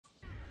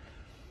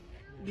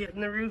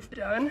Getting the roof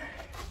done.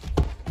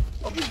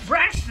 I'll be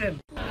Braxton.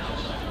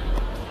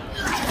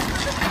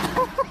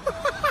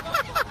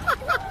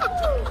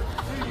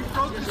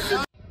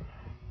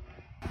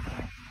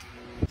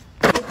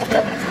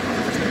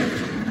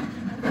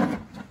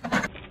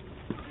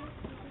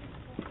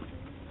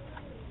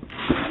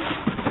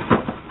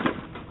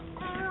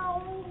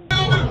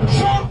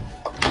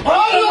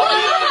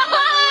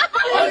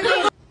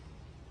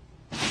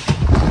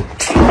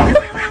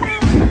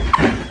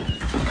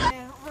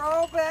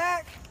 Roll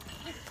back.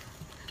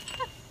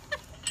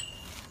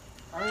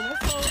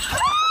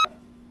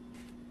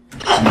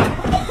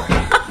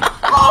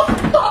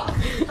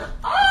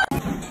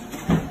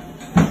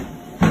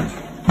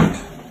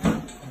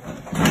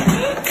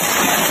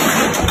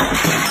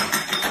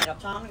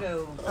 Time to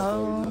go.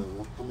 Oh.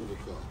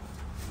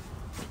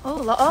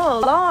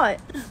 Oh, light.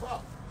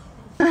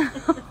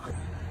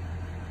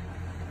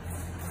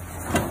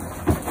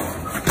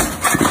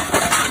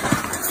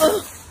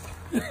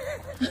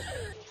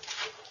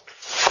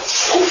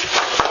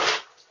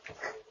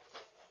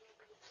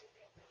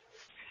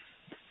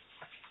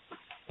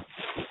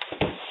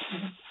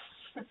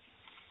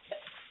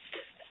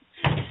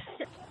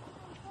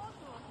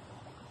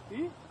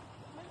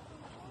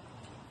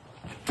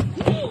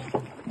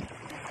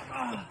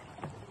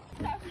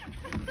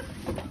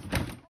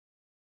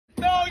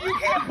 No, you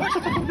can't push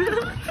it.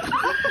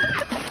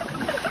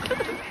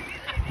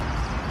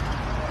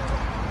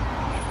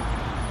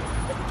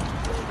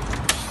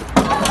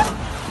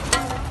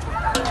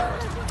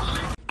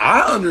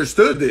 I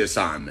understood the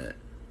assignment.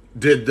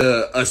 Did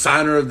the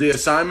assigner of the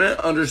assignment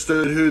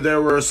understood who they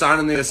were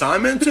assigning the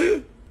assignment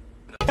to?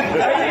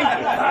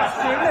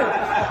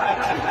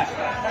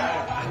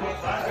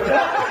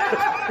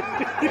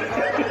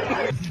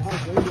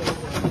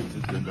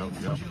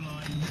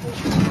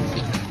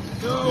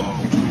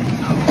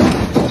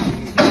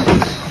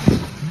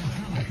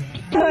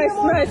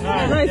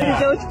 Nice,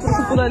 девочка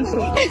просто подальше.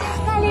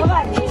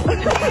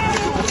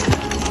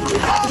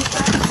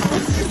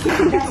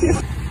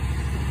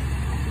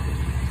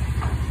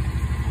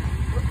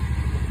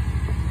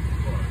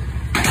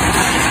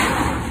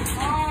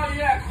 Oh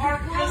yeah,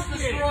 Clark just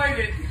destroyed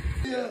it.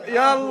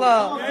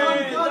 Yalla.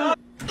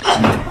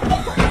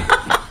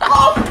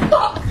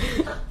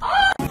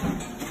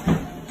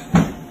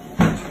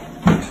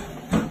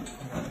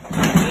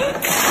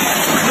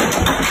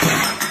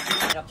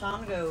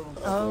 Time to go.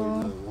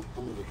 Oh.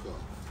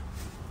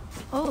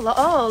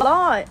 Oh,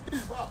 light.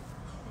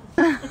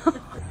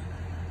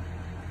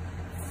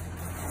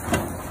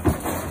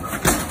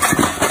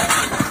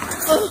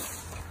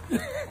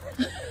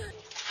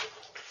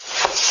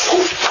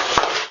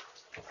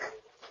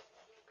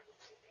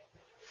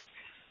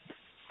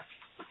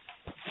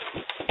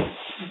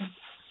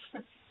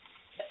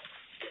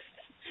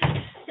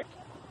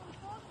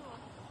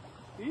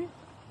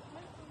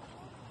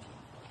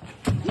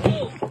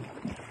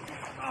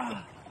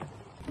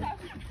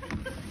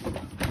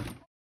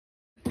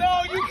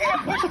 No, you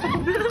can't push it.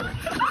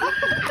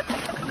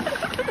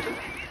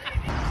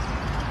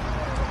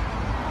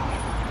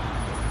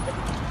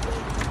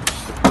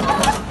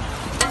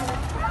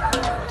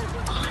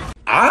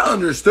 I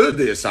understood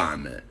the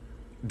assignment.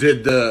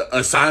 Did the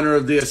assigner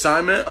of the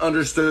assignment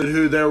understood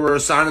who they were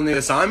assigning the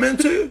assignment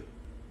to?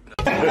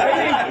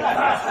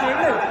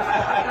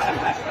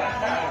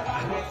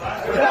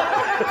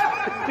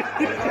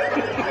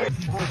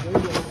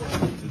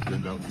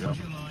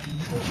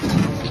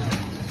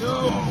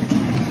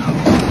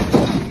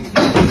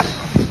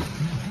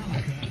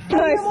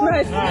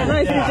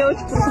 Nice,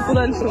 девочка просто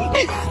подальше.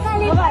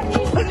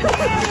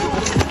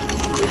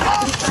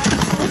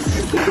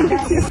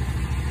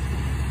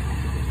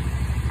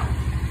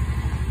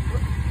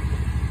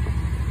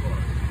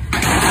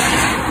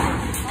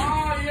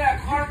 Oh yeah,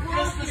 Clark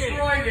just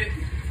destroyed it.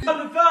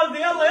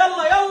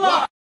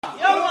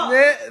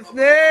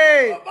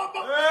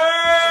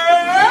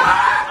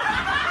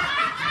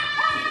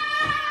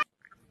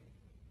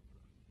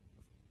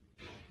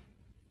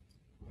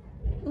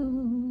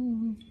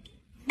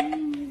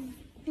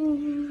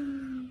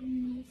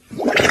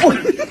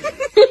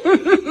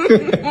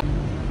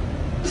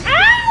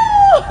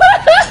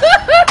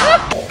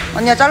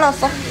 언니가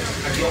잘라왔어?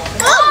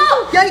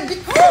 야,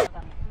 이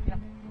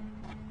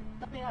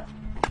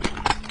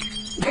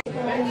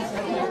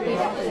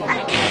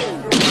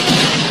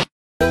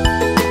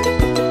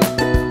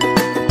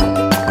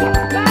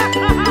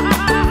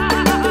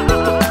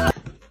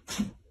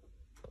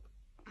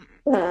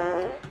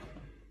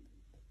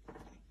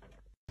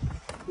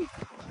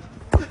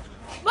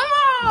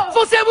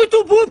Você é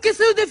muito burro porque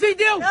você não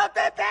defendeu.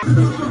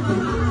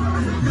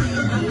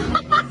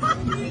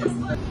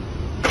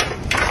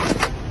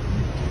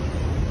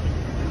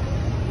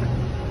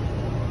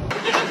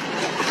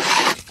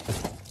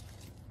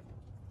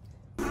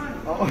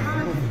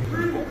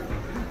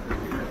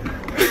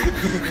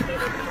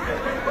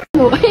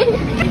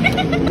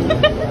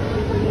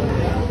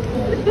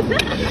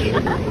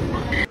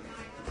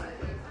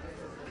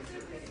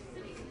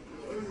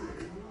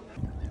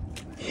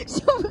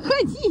 Все,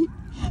 выходи.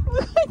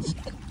 Выходи.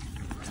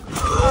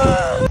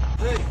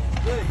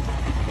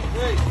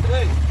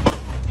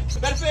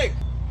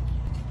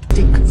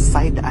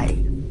 side eye.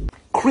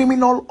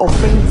 Criminal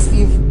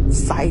offensive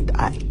side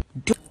eye.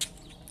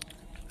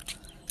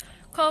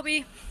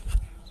 Kobe.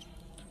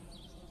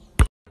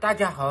 大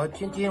家好，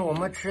今天我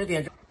们吃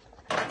点。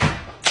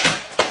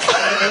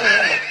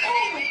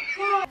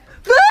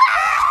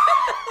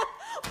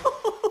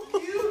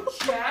You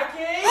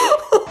jacking?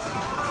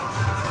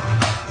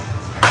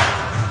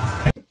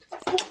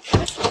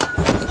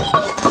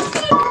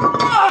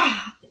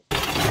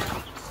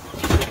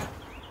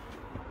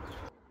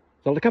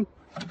 Still to come.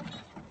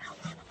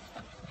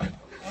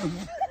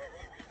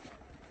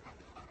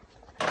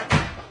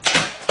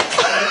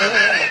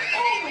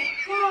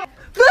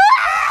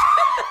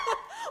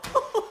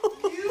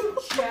 You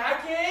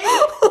jacking?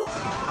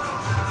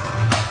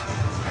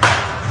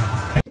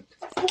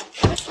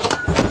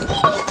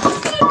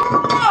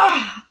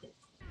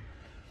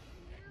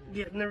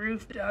 Getting the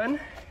roof done.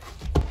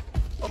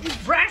 Oh, we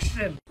brashed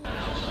him.